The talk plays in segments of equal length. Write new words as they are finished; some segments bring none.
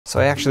So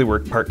I actually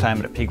work part-time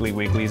at a Piggly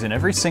Wiggly's, and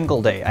every single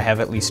day I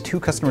have at least 2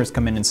 customers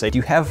come in and say, do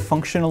you have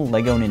functional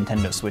Lego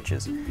Nintendo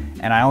Switches?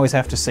 And I always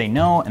have to say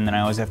no, and then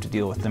I always have to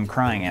deal with them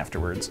crying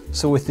afterwards.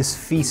 So with this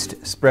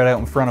feast spread out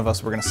in front of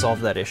us, we're gonna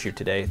solve that issue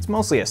today. It's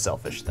mostly a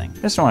selfish thing.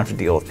 I just don't have to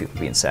deal with people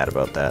being sad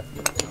about that.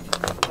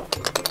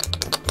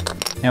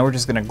 Now we're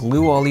just gonna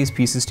glue all these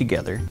pieces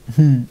together.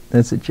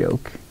 That's a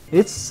joke.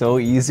 It's so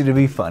easy to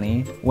be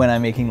funny when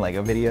I'm making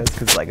Lego videos,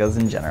 because Legos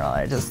in general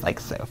are just like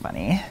so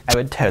funny. I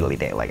would totally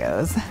date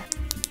Legos.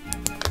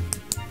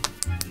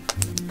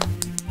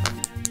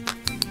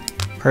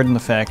 Pardon the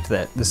fact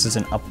that this is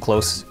an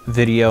up-close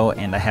video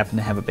and I happen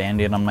to have a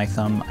band-aid on my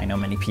thumb. I know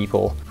many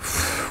people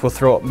will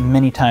throw up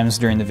many times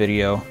during the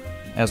video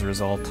as a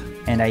result,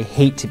 and I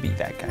hate to be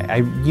that guy.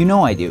 You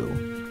know I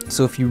do.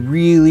 So if you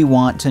really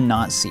want to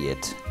not see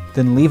it,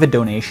 then leave a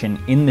donation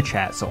in the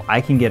chat so I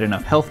can get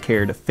enough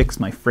healthcare to fix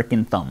my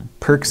frickin' thumb.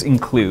 Perks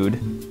include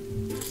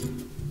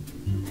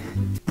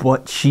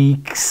butt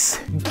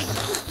cheeks.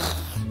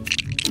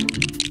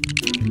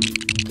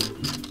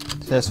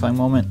 Satisfying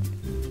moment.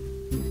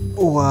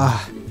 Ooh,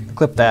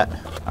 clip that.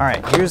 All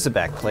right, here's the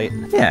back plate.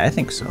 Yeah, I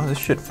think so, this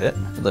should fit.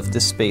 Lift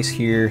this space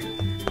here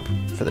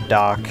for the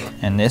dock,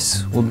 and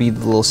this will be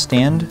the little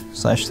stand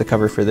slash the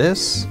cover for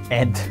this.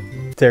 And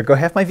there go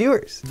half my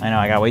viewers. I know,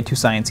 I got way too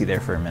sciencey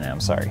there for a minute, I'm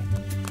sorry.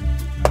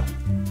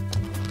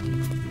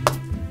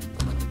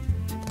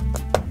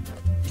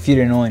 If you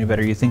didn't know any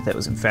better, you'd think that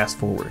was in fast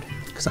forward,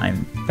 because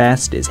I'm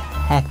fast as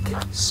heck,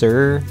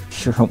 sir.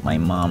 Sure hope my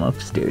mom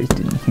upstairs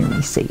didn't hear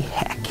me say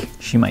heck.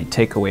 She might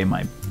take away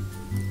my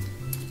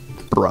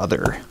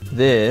brother.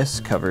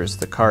 This covers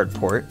the card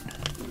port.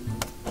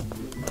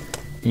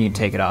 You can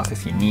take it off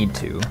if you need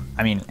to.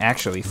 I mean,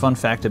 actually, fun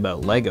fact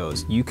about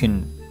Legos, you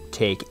can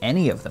take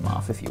any of them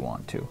off if you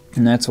want to.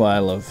 And that's why I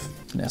love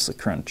Nestle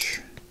Crunch.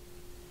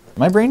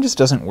 My brain just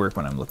doesn't work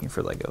when I'm looking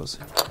for Legos.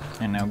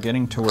 And now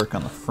getting to work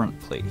on the front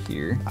plate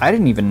here. I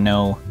didn't even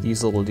know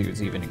these little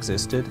dudes even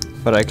existed,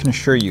 but I can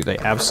assure you they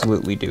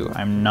absolutely do.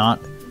 I'm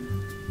not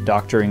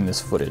doctoring this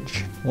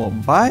footage. Well,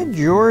 bye,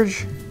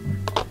 George.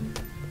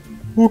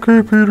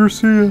 Okay, Peter,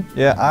 see ya.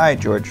 Yeah, aye,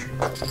 George.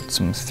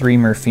 Some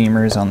 3mer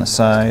femurs on the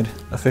side.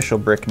 Official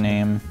brick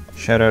name.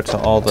 Shout out to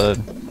all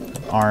the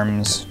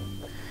arms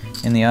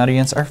in the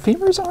audience. Are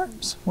femurs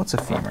arms? What's a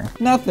femur?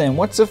 Nothing.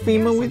 What's a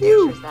femur with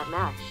you?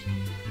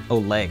 Oh,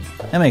 leg.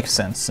 That makes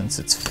sense since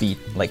it's feet,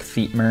 like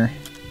feetmer.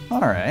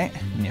 All right,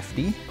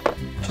 nifty.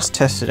 Just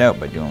test it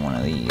out by doing one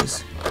of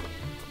these.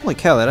 Holy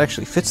cow, that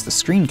actually fits the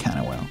screen kind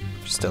of well.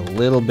 Just a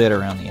little bit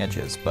around the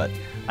edges, but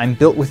I'm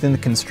built within the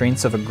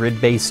constraints of a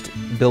grid-based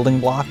building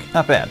block.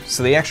 Not bad.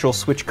 So the actual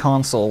Switch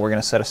console we're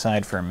gonna set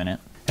aside for a minute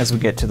as we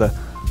get to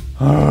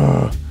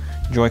the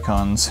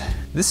Joy-Cons.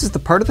 This is the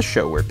part of the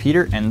show where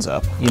Peter ends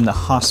up in the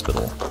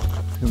hospital.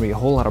 There's gonna be a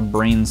whole lot of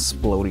brain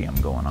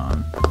splodium going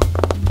on.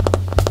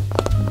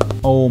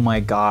 Oh my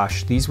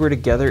gosh, these were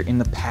together in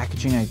the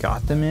packaging I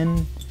got them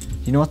in.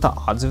 You know what the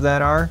odds of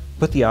that are?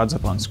 Put the odds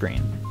up on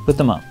screen. Put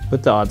them up.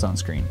 Put the odds on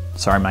screen.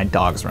 Sorry, my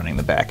dog's running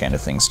the back end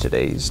of things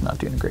today. He's not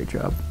doing a great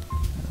job.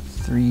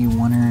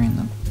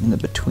 3-1er in the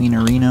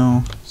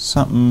between-areno.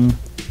 Something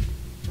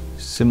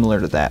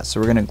similar to that. So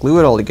we're gonna glue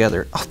it all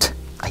together. Oh,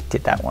 I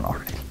did that one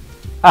already.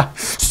 Ah,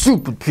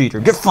 stupid Peter,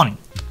 get funny.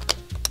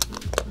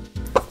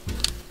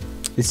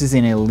 This is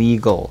an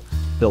illegal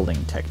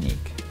building technique.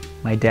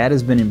 My dad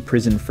has been in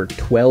prison for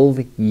 12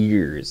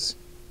 years.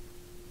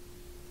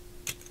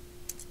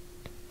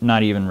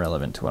 Not even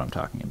relevant to what I'm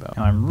talking about.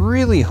 Now, I'm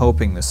really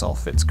hoping this all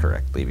fits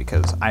correctly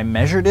because I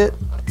measured it.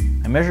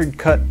 I measured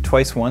cut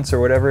twice once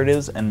or whatever it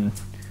is, and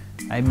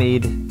I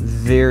made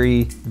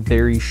very,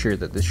 very sure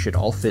that this should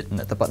all fit and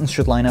that the buttons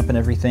should line up and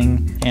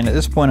everything. And at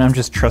this point, I'm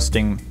just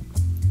trusting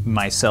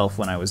myself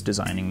when I was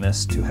designing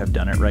this to have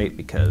done it right,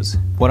 because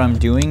what I'm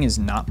doing is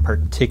not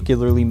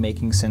particularly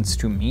making sense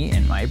to me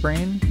in my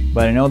brain,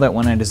 but I know that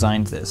when I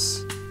designed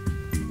this,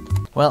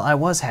 well, I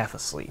was half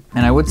asleep.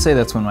 And I would say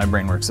that's when my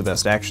brain works the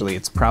best. Actually,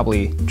 it's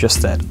probably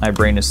just that my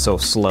brain is so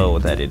slow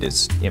that it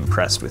is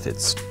impressed with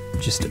its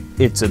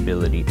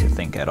ability to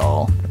think at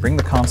all. I bring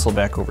the console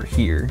back over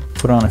here,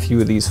 put on a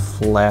few of these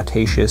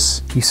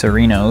flatacious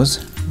Isarinos,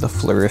 the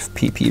Flurif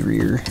PP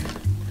rear.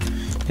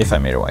 If I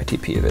made a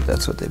YTP of it,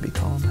 that's what they'd be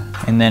called.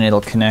 And then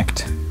it'll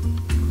connect.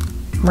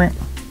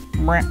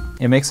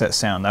 It makes that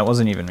sound. That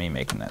wasn't even me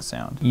making that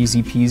sound.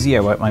 Easy peasy,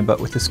 I wipe my butt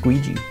with a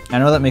squeegee. I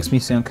know that makes me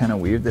sound kind of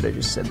weird that I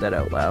just said that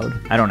out loud.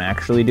 I don't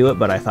actually do it,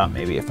 but I thought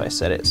maybe if I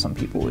said it, some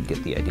people would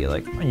get the idea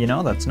like, you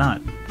know, that's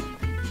not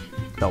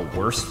the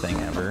worst thing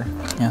ever.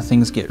 Now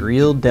things get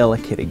real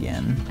delicate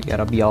again. You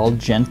gotta be all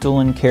gentle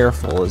and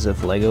careful as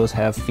if Legos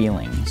have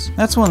feelings.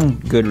 That's one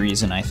good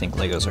reason I think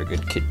Legos are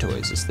good kid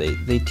toys, is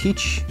they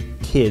teach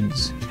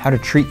kids how to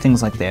treat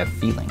things like they have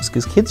feelings,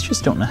 because kids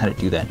just don't know how to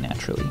do that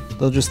naturally.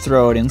 They'll just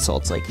throw out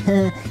insults like,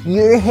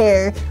 your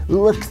hair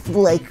looks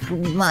like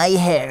my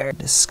hair.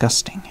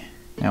 Disgusting.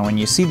 Now when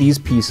you see these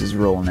pieces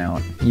rolling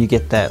out, you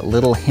get that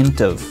little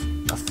hint of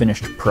a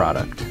finished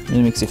product.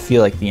 It makes you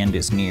feel like the end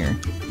is near.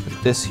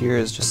 But this here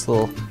is just a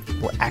little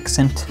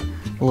accent,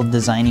 a little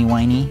designy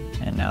whiny.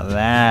 And now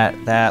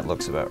that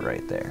looks about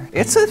right there.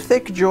 It's a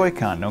thick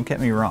Joy-Con, don't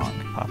get me wrong.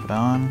 Pop it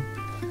on,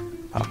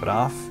 pop it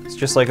off. It's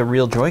just like a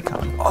real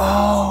Joy-Con.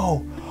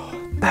 Oh,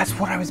 that's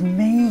what I was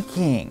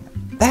making.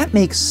 That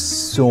makes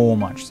so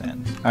much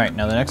sense. All right,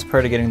 now the next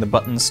part of getting the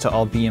buttons to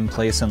all be in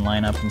place and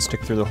line up and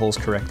stick through the holes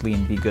correctly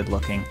and be good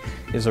looking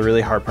is a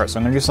really hard part. So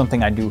I'm gonna do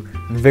something I do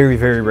very,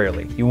 very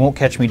rarely. You won't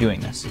catch me doing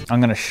this. I'm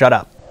gonna shut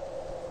up.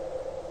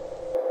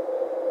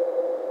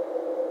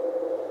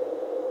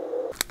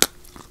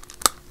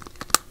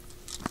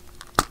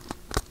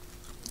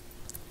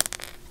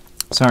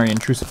 Sorry,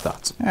 intrusive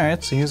thoughts. All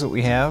right, so here's what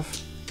we have.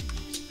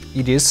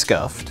 It is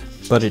scuffed,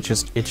 but it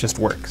just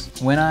works.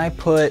 When I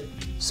put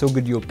so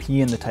good you'll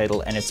pee in the title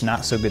and it's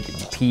not so good that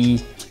you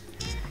pee,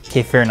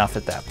 okay, fair enough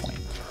at that point.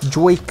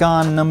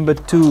 Joy-Con number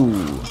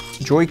 2.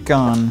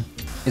 Joy-Con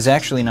is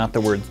actually not the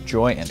words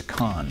joy and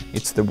con,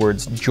 it's the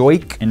words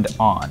joik and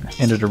on,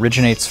 and it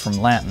originates from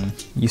Latin.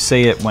 You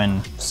say it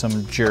when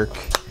some jerk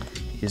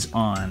is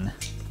on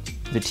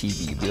the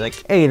TV. You'd be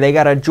like, hey, they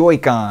got a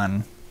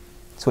Joy-Con.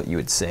 That's what you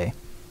would say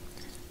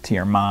to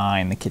your ma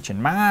in the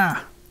kitchen.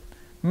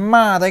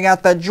 Ma, they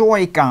got the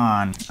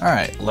Joy-Con. All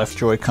right, left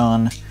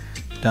Joy-Con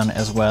done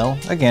as well.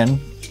 Again,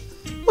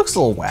 looks a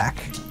little whack.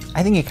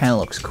 I think it kind of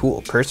looks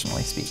cool,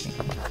 personally speaking.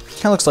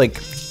 Kind of looks like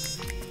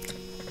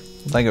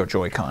Lego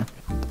Joy-Con.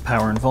 The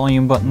power and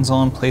volume buttons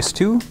all in place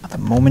too. The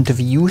moment of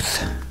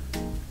youth,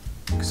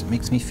 because it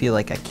makes me feel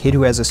like a kid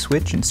who has a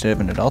Switch instead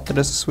of an adult that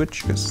has a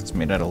Switch, because it's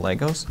made out of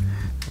Legos.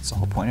 That's the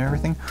whole point of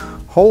everything.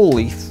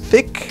 Holy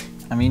thick.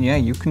 I mean, yeah,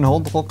 you can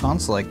hold the whole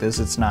console like this.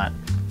 It's not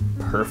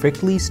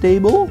perfectly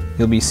stable.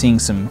 You'll be seeing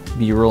some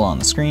B-roll on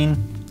the screen.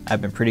 I've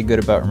been pretty good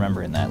about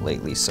remembering that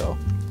lately, so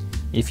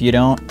if you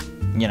don't,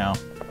 you know,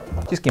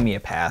 just give me a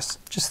pass,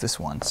 just this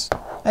once.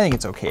 I think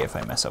it's okay if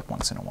I mess up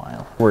once in a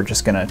while. We're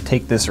just gonna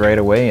take this right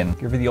away and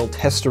give her the old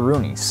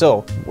testaroonie.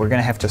 So we're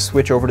gonna have to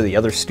switch over to the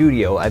other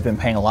studio. I've been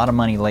paying a lot of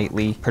money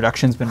lately.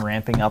 Production's been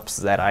ramping up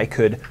so that I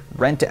could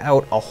rent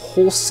out a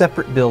whole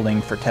separate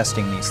building for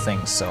testing these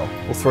things. So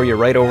we'll throw you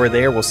right over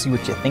there. We'll see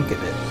what you think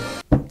of it.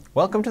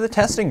 Welcome to the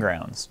testing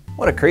grounds.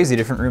 What a crazy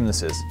different room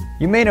this is.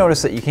 You may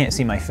notice that you can't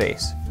see my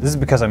face. This is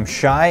because I'm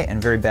shy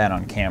and very bad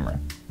on camera.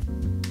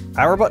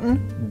 Power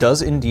button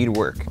does indeed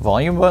work.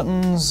 Volume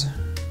buttons,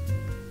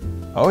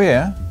 oh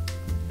yeah.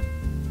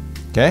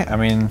 Okay, I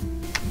mean,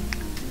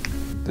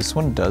 this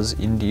one does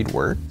indeed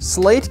work.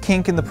 Slight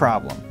kink in the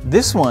problem.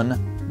 This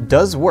one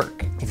does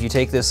work. If you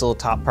take this little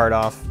top part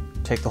off,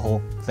 take the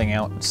whole thing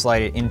out and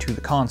slide it into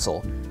the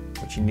console,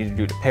 which you need to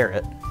do to pair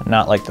it.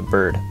 Not like the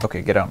bird.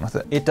 Okay, get on with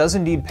it. It does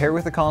indeed pair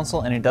with the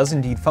console and it does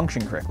indeed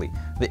function correctly.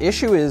 The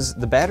issue is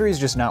the battery is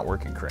just not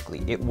working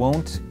correctly. It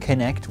won't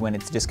connect when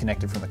it's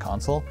disconnected from the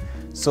console.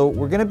 So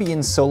we're gonna be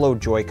in solo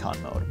Joy-Con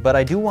mode, but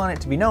I do want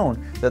it to be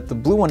known that the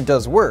blue one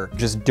does work,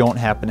 just don't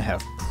happen to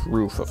have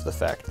proof of the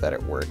fact that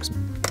it works.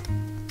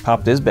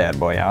 Pop this bad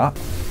boy out.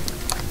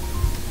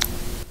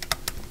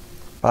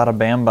 Bada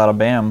bam, bada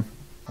bam.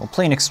 We'll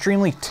play an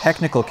extremely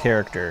technical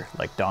character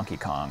like Donkey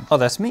Kong. Oh,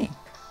 that's me.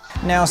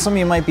 Now, some of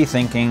you might be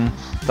thinking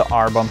the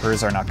R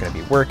bumpers are not going to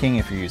be working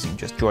if you're using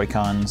just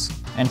Joy-Cons.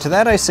 And to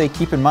that I say,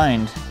 keep in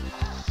mind,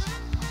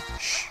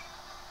 shh,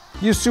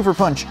 use Super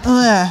Punch.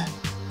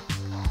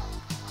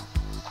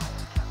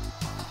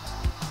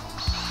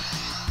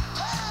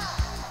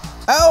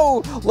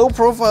 Ow! Low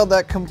profiled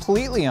that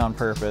completely on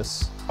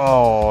purpose.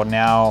 Oh,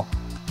 now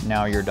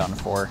you're done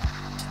for.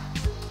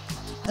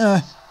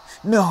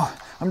 No,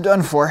 I'm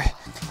done for.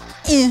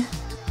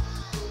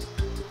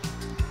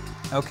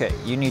 Okay,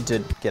 you need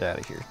to get out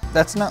of here.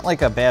 That's not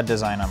like a bad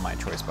design on my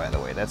choice, by the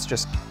way. That's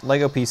just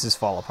Lego pieces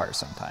fall apart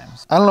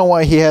sometimes. I don't know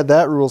why he had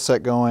that rule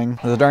set going.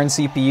 The darn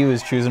CPU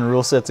is choosing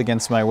rule sets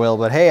against my will,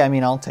 but hey, I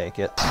mean, I'll take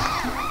it.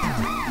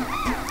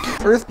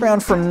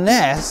 Earthbound from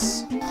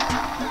Ness?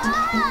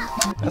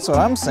 That's what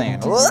I'm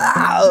saying.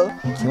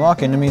 Can you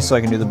walk into me so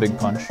I can do the big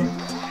punch?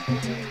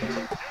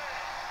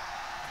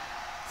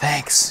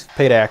 Thanks.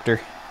 Paid actor.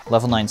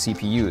 Level 9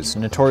 CPUs,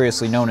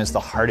 notoriously known as the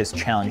hardest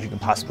challenge you can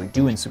possibly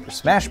do in Super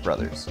Smash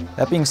Bros.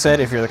 That being said,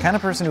 if you're the kind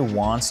of person who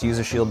wants to use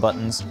the shield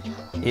buttons,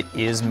 it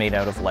is made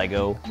out of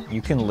Lego.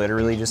 You can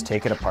literally just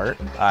take it apart.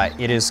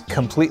 It is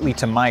completely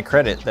to my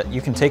credit that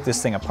you can take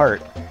this thing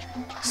apart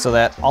so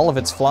that all of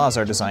its flaws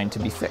are designed to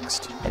be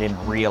fixed. I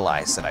didn't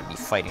realize that I'd be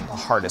fighting the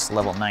hardest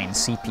level 9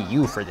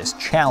 CPU for this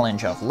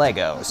challenge of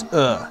Legos.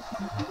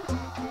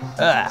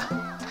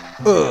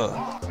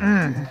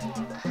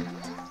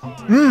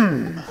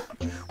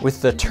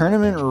 With the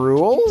tournament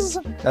rules?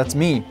 That's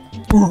me.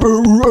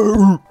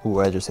 Ooh,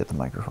 I just hit the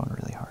microphone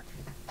really hard.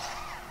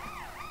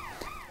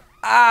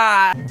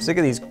 I'm sick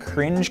of these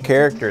cringe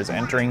characters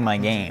entering my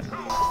game.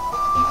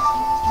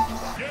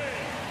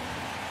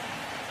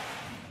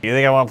 You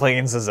think I want to play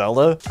against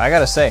Zelda? I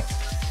gotta say,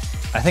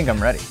 I think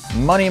I'm ready.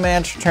 Money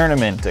match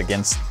tournament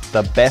against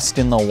the best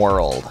in the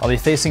world. I'll be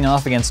facing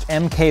off against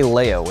MK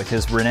Leo with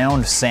his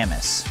renowned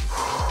Samus.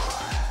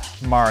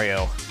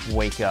 Mario,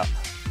 wake up.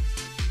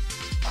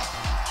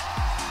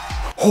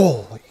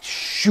 Holy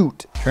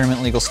shoot.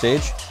 Tournament legal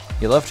stage.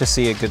 You love to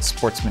see a good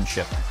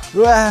sportsmanship.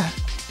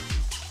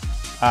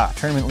 Ah,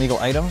 tournament legal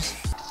items.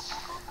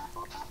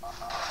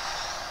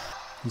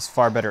 He's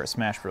far better at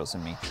Smash Bros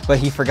than me. But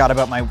he forgot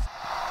about my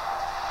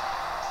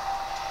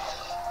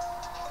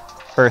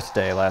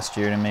birthday last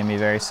year and it made me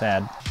very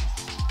sad.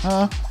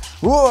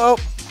 Whoa!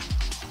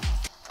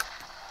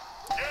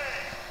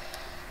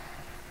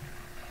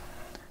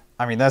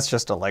 I mean, that's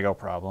just a Lego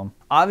problem.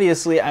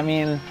 Obviously, I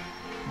mean,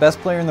 best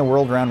player in the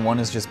world round 1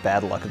 is just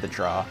bad luck at the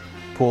draw.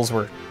 Pools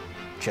were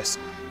just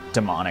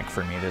demonic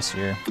for me this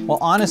year. Well,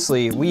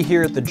 honestly, we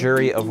here at the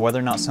jury of whether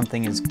or not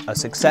something is a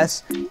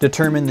success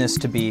determine this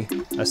to be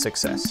a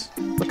success.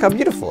 Look how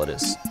beautiful it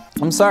is.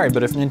 I'm sorry,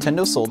 but if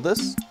Nintendo sold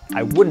this,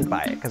 I wouldn't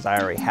buy it because I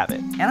already have it.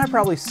 And I'd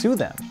probably sue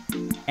them.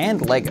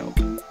 And Lego.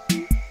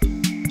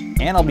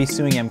 And I'll be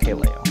suing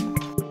MKLeo.